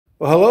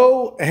Well,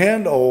 hello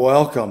and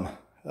welcome.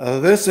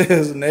 This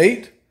is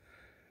Nate,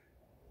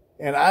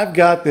 and I've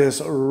got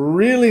this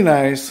really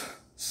nice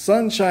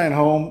sunshine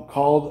home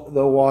called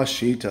the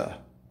Washita.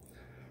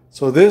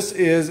 So this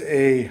is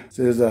a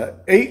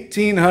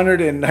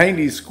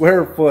 1,890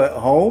 square foot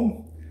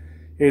home.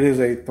 It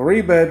is a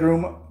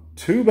 3-bedroom,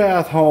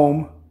 2-bath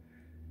home.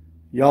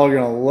 Y'all are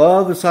gonna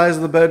love the size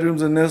of the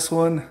bedrooms in this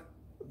one.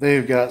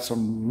 They've got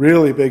some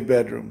really big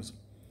bedrooms.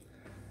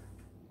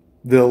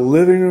 The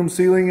living room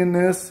ceiling in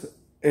this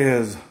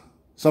is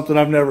something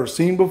I've never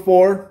seen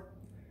before.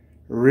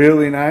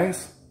 Really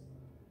nice.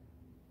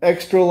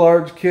 Extra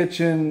large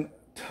kitchen,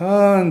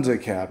 tons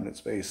of cabinet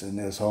space in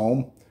this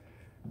home.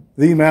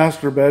 The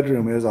master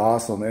bedroom is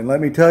awesome. And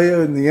let me tell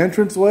you, in the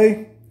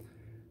entranceway,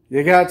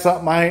 you got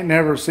something I ain't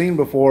never seen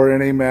before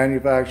in a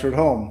manufactured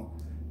home.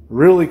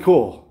 Really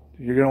cool.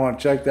 You're going to want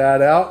to check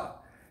that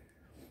out.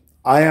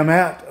 I am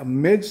at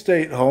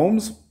Mid-State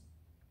Homes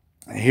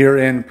here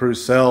in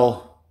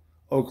Purcell,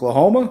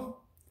 Oklahoma.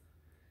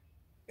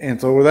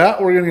 And so with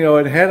that, we're going to go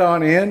ahead and head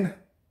on in.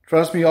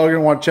 Trust me, y'all are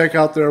going to want to check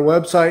out their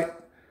website.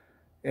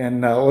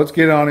 And let's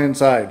get on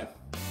inside.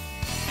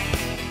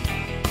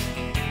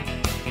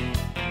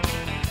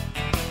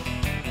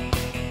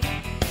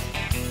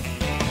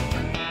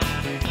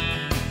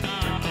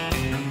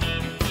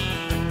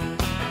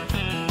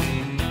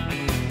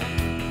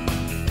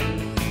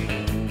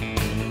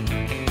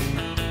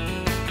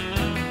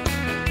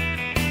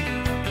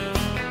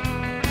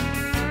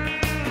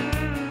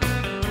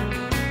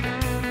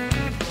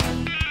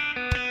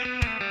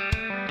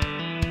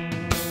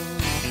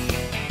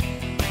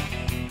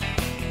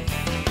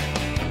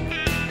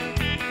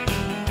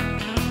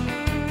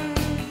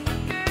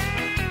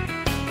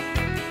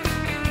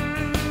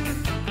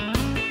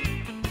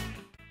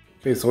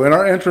 Okay, so in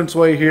our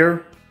entranceway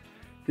here,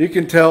 you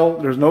can tell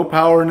there's no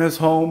power in this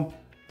home,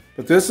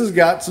 but this has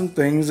got some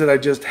things that I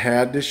just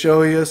had to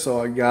show you,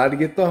 so I got to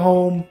get the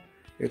home.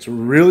 It's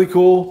really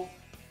cool.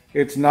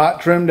 It's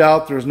not trimmed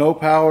out. There's no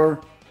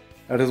power.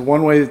 That is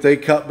one way that they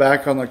cut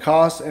back on the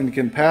cost and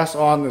can pass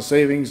on the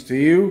savings to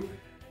you.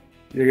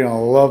 You're going to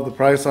love the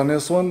price on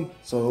this one.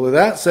 So with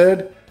that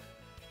said,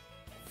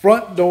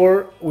 front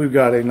door, we've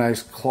got a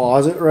nice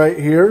closet right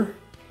here.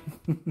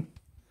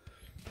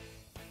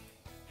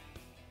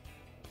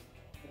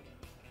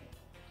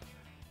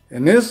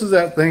 And this is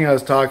that thing I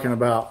was talking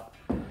about.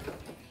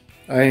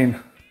 I mean,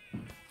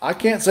 I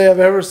can't say I've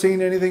ever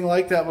seen anything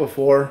like that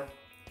before.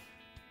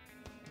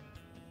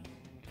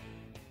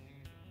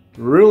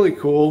 Really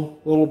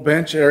cool little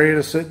bench area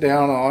to sit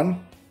down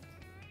on.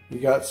 You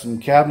got some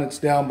cabinets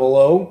down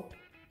below.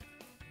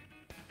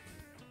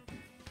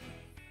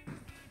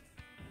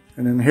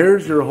 And then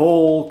here's your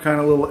whole kind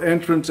of little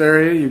entrance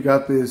area. You've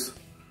got this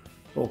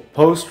little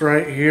post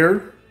right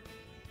here.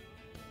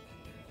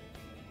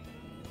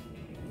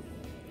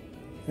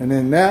 And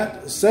then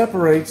that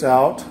separates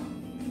out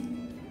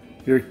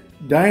your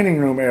dining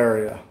room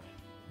area.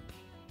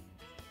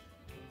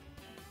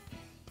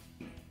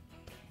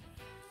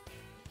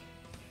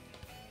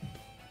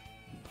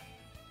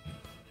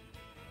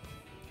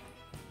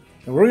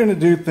 And we're going to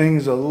do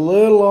things a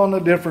little on the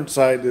different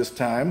side this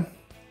time.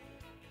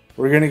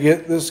 We're going to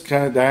get this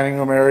kind of dining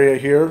room area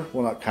here.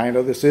 Well, not kind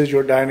of, this is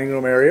your dining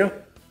room area.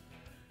 And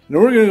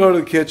then we're going to go to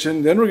the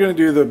kitchen. Then we're going to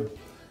do the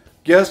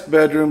guest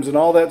bedrooms and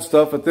all that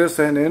stuff at this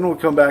end, and then we'll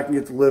come back and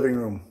get the living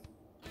room.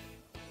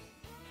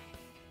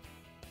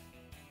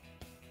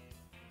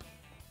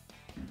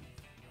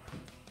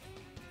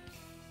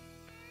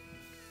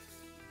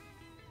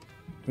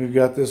 We've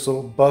got this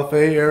little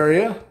buffet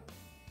area.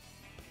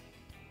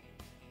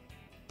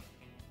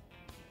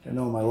 I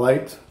know my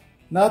light,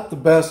 not the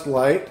best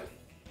light,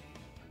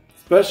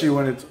 especially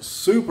when it's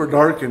super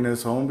dark in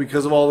this home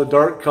because of all the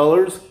dark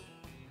colors.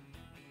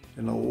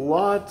 And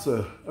lots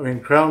of,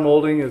 crown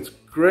molding. It's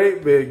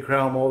great big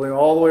crown molding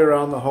all the way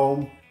around the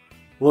home.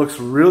 Looks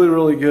really,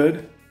 really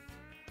good.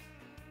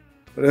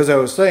 But as I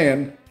was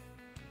saying,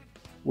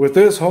 with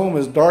this home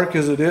as dark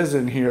as it is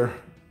in here,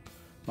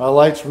 my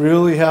light's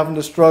really having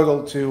to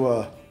struggle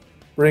to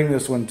bring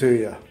this one to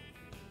you.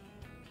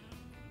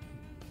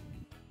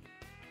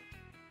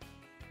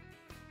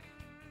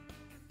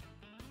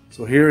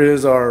 So here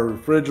is our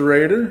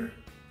refrigerator.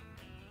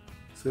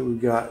 So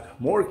we've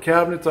got more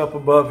cabinets up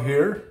above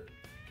here.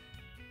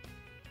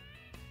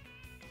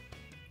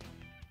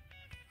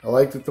 I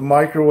like that the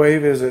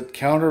microwave is at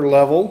counter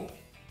level.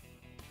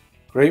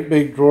 Great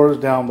big drawers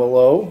down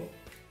below.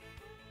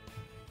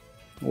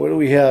 What do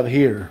we have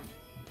here?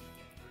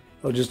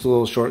 Oh, just a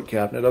little short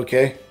cabinet,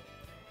 okay.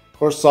 Of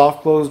course,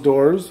 soft closed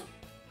doors.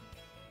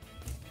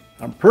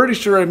 I'm pretty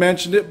sure I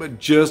mentioned it, but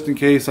just in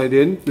case I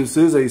didn't, this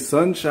is a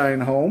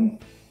sunshine home.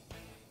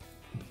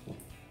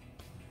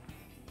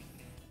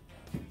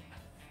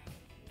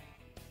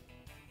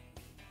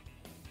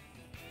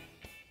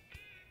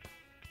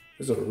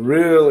 There's a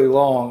really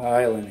long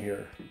island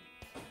here.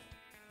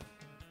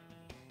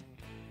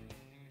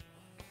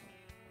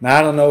 Now,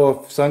 I don't know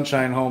if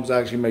Sunshine Homes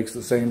actually makes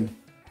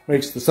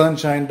the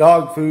Sunshine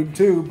dog food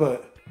too,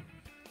 but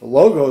the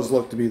logos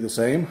look to be the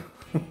same.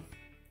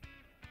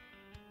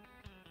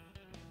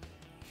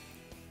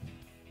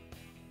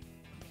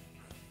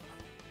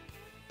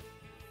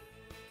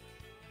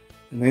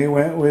 And they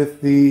went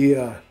with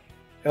the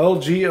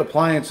LG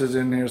appliances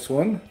in this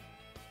one.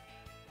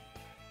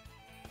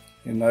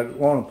 And I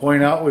want to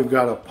point out we've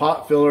got a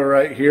pot filler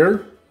right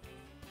here.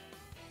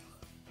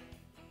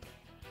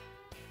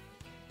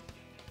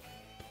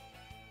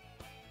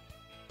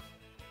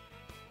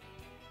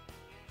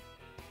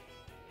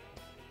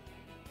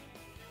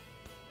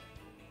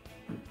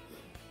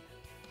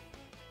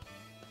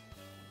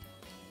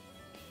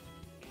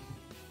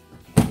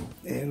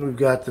 And we've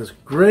got this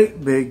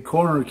great big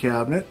corner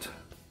cabinet.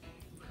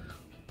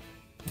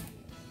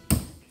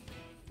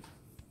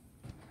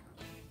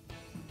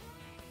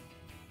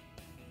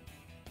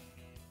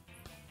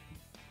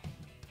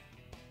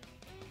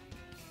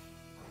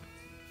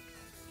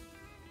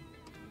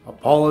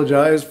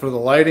 Apologize for the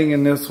lighting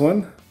in this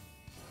one.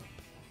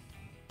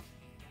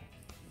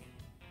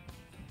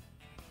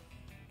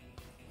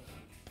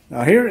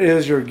 Now here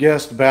is your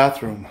guest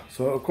bathroom.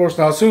 So of course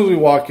now as soon as we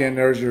walk in,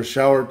 there's your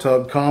shower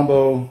tub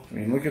combo. I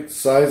mean, look at the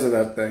size of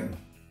that thing.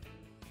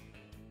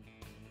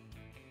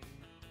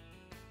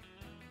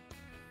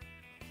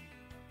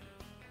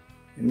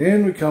 And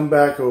then we come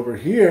back over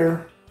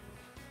here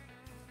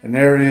and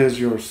there is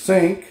your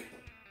sink.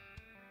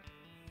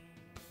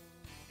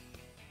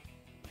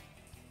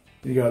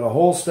 You got a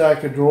whole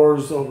stack of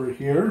drawers over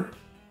here.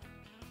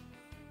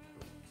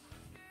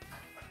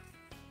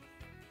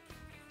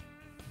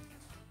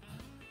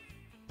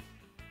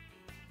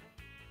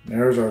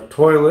 There's our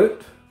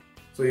toilet.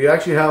 So you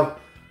actually have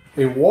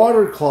a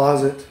water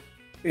closet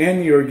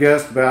in your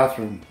guest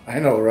bathroom. I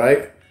know,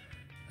 right?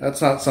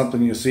 That's not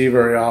something you see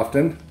very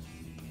often.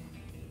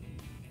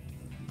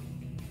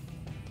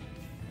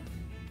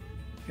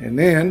 And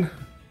then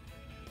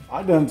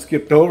I done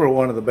skipped over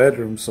one of the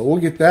bedrooms, so we'll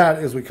get that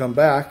as we come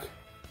back.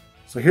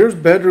 So here's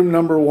bedroom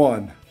number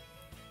 1.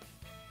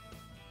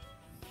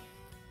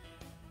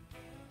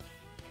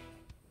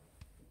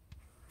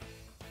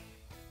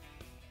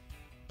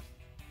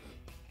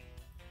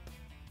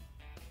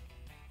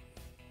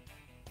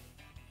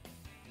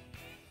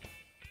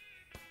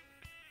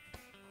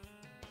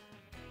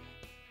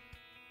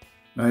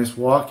 Nice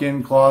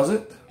walk-in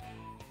closet.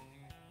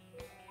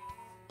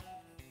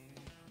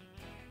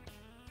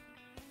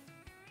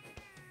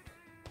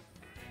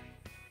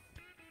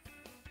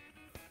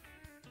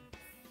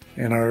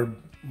 And our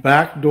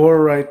back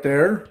door right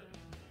there.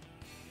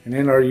 And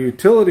in our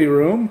utility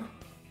room,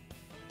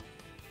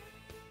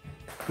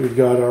 we've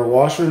got our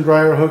washer and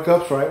dryer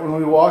hookups right when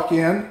we walk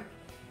in.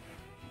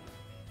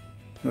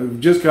 We've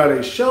just got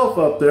a shelf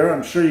up there.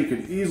 I'm sure you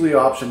could easily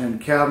option in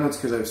cabinets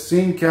because I've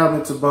seen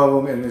cabinets above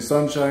them in the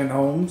Sunshine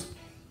homes.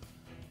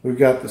 We've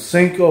got the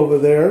sink over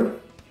there.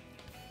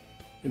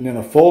 And then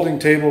a folding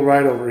table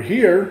right over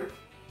here.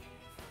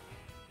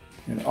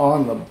 And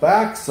on the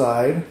back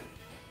side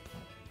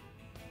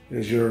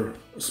is your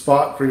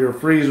spot for your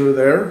freezer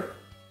there.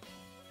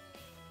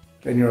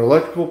 And your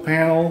electrical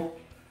panel.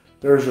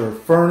 There's your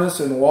furnace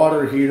and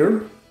water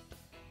heater.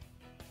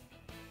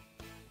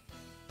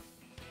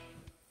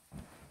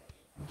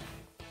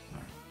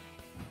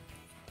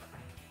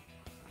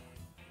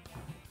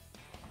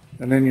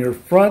 And then your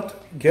front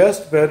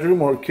guest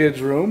bedroom or kids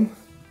room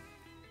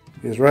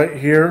is right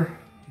here.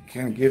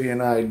 Kind of give you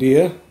an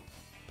idea.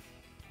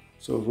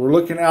 So if we're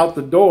looking out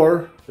the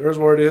door, there's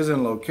where it is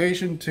in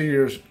location to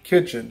your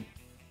kitchen.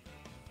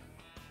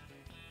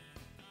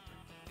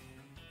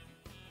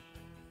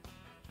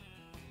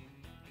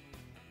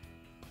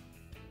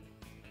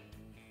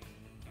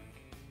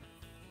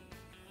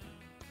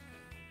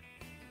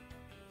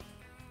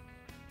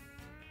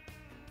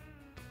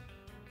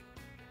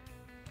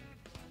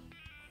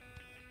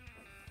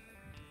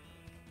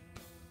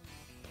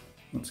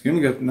 Once again,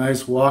 we got a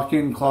nice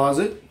walk-in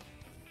closet.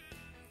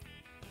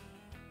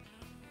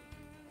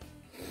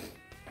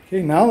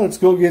 Okay, now let's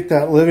go get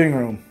that living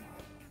room.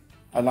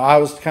 I know I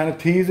was kind of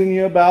teasing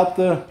you about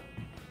the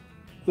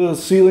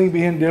ceiling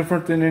being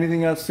different than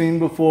anything I've seen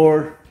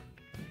before.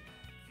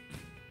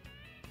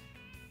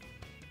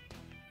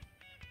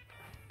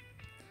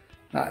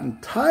 Not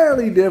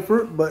entirely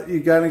different, but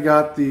you kind of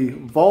got the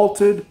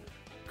vaulted,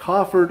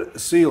 coffered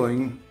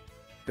ceiling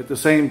at the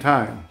same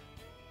time.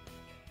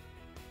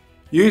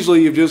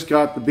 Usually you've just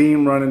got the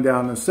beam running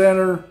down the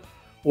center,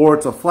 or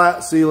it's a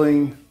flat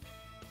ceiling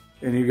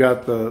and you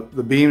got the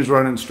beams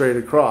running straight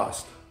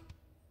across.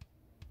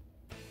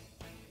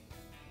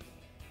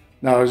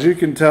 Now as you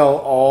can tell,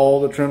 all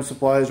the trim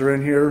supplies are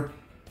in here.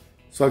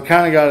 So I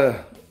kind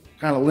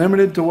of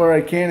limited to where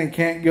I can and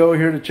can't go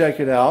here to check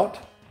it out.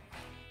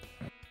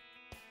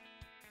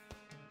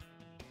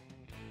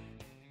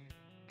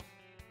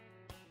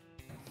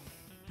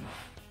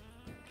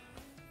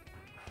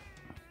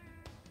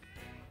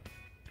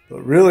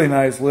 But really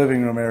nice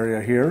living room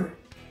area here.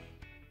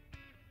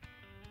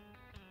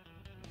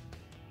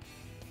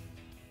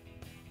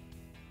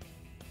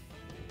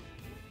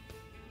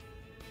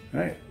 All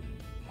right,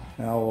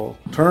 now we'll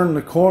turn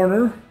the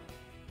corner.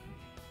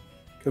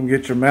 Come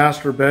get your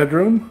master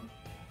bedroom.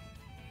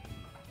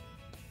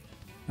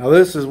 Now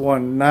this is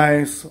one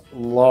nice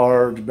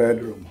large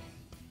bedroom.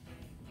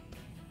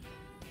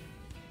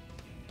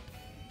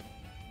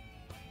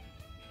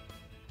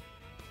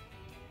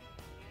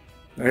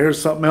 Now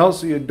here's something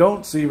else you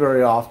don't see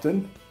very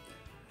often.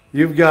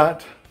 You've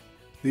got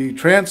the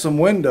transom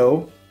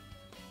window,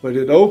 but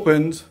it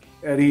opens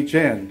at each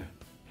end.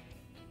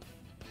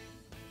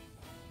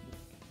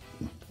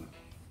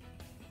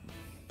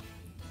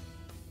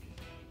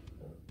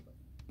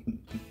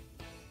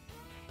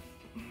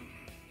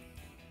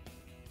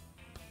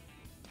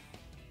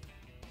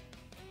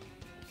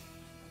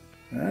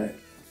 All right.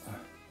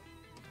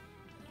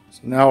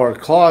 So now our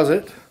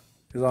closet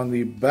is on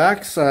the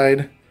back side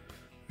of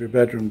your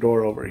bedroom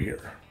door over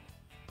here.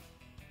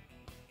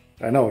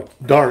 I know it's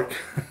dark.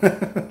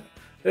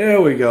 There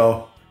we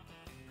go.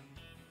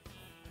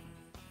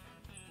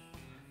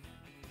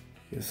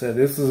 Like I said,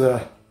 this is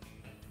a,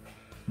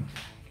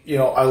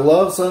 I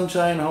love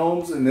sunshine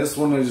homes, and this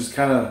one is just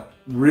kind of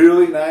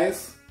really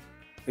nice.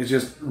 It's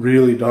just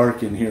really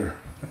dark in here.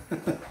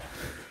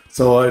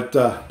 So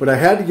but I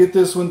had to get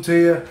this one to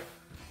you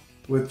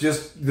with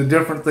just the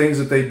different things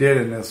that they did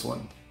in this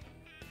one.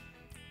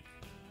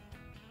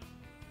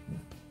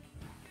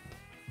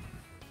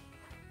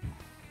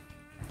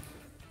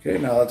 Okay,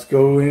 now let's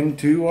go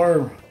into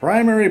our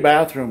primary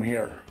bathroom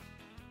here.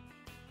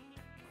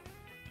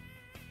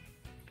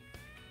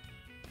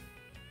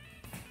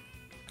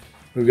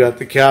 We've got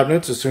the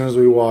cabinets as soon as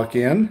we walk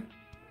in.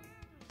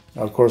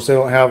 Now, of course, they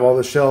don't have all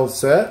the shelves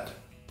set.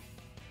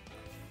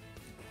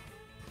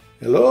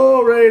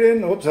 Hello,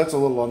 Raiden. Oops, that's a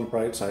little on the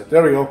bright side.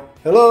 There we go.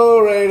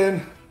 Hello,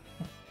 Raiden.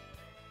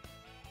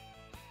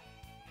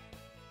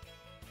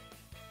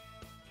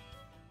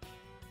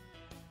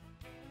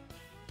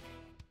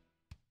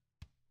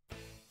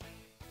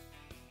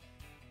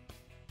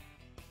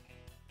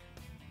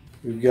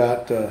 We've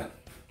got a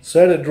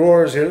set of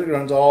drawers here that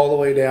runs all the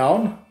way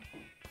down.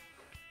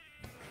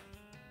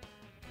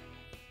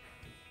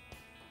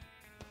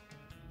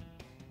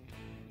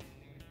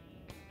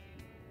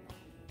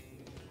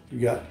 You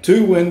got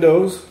two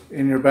windows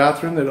in your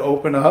bathroom that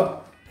open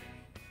up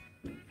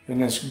in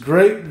this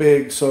great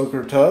big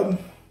soaker tub.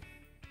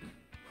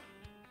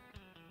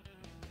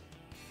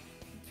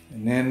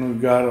 And then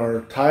we've got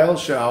our tile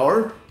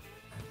shower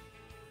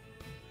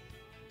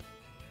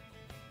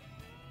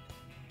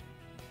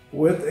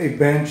with a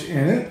bench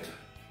in it.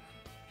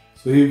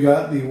 So you've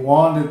got the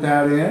wand at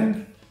that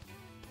end,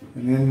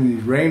 and then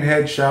the rain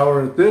head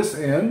shower at this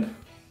end.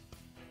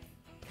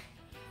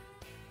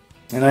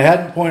 And I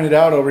hadn't pointed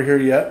out over here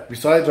yet,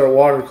 besides our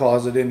water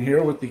closet in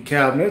here with the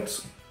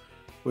cabinets,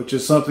 which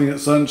is something that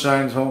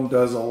Sunshine's home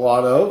does a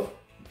lot of,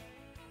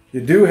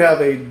 you do have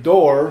a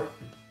door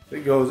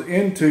that goes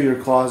into your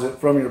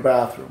closet from your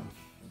bathroom.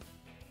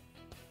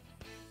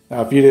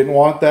 Now, if you didn't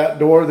want that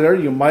door there,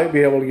 you might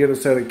be able to get a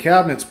set of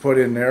cabinets put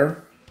in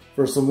there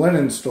for some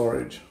linen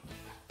storage.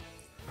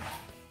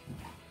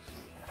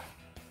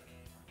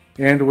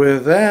 And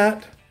with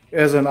that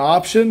as an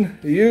option,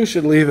 you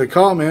should leave a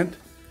comment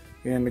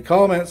in the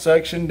comment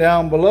section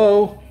down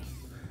below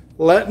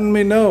letting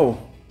me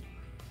know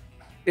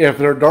if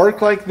they're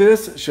dark like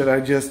this. Should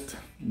I just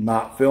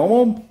not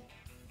film them?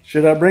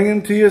 Should I bring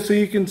them to you so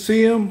you can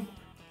see them?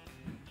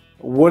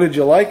 What did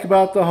you like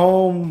about the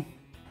home?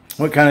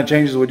 What kind of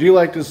changes would you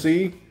like to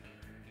see?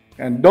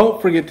 And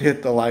don't forget to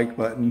hit the like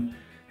button,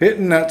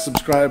 hitting that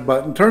subscribe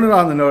button, turn it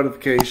on the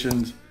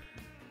notifications,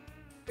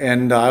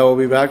 and I will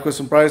be back with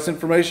some price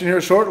information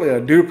here shortly. I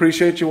do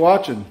appreciate you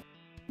watching.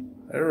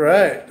 All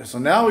right, so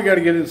now we got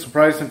to get into some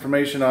price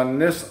information on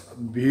this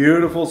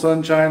beautiful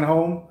Sunshine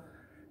home.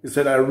 He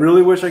said, I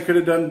really wish I could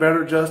have done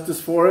better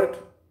justice for it.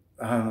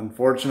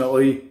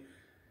 Unfortunately,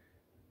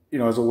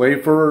 as a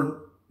way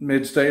for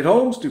Mid-State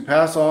Homes to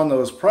pass on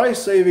those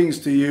price savings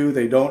to you,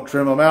 they don't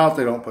trim them out,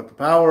 they don't put the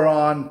power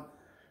on,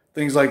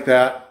 things like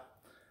that.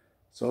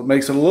 So it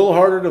makes it a little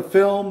harder to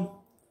film,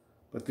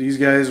 but these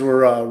guys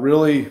were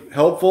really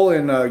helpful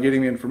in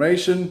getting the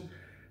information.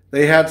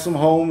 They had some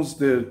homes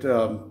that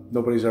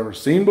nobody's ever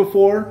seen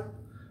before,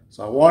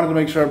 so I wanted to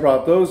make sure I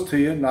brought those to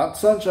you. Not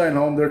Sunshine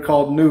Home, they're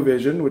called New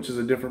Vision, which is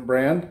a different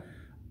brand.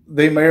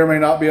 They may or may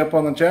not be up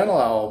on the channel.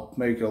 I'll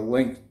make a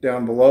link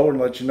down below and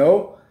let you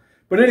know.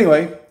 But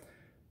anyway,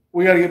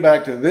 we got to get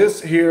back to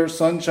this here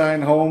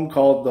Sunshine home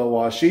called the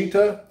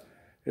Washita.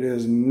 It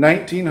is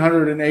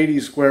 1,980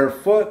 square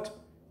foot,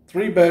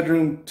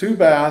 3-bedroom,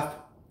 2-bath,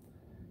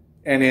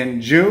 and in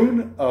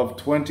June of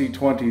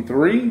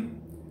 2023,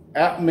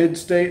 at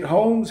Mid-State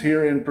Homes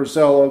here in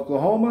Purcell,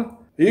 Oklahoma,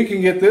 you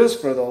can get this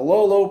for the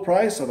low, low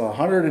price of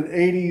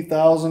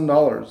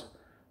 $180,000.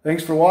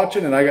 Thanks for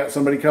watching, and I got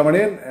somebody coming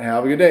in.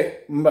 Have a good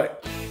day. Bye.